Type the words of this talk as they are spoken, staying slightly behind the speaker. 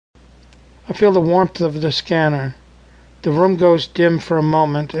I feel the warmth of the scanner. The room goes dim for a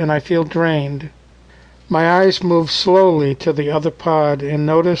moment, and I feel drained. My eyes move slowly to the other pod and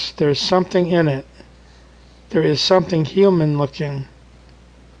notice there's something in it. There is something human-looking.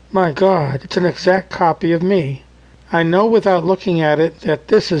 My God, it's an exact copy of me. I know without looking at it that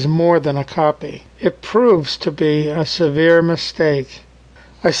this is more than a copy. It proves to be a severe mistake.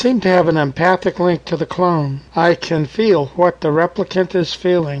 I seem to have an empathic link to the clone. I can feel what the replicant is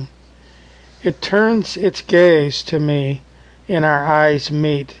feeling. It turns its gaze to me, and our eyes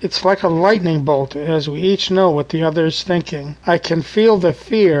meet. It's like a lightning bolt as we each know what the other is thinking. I can feel the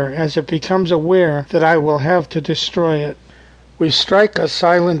fear as it becomes aware that I will have to destroy it. We strike a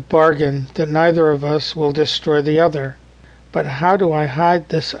silent bargain that neither of us will destroy the other. But how do I hide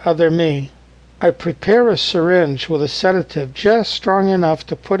this other me? I prepare a syringe with a sedative just strong enough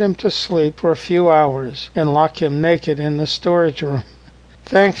to put him to sleep for a few hours and lock him naked in the storage room.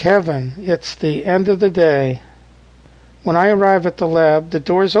 Thank heaven, it's the end of the day. When I arrive at the lab, the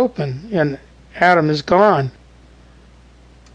door's open, and Adam is gone.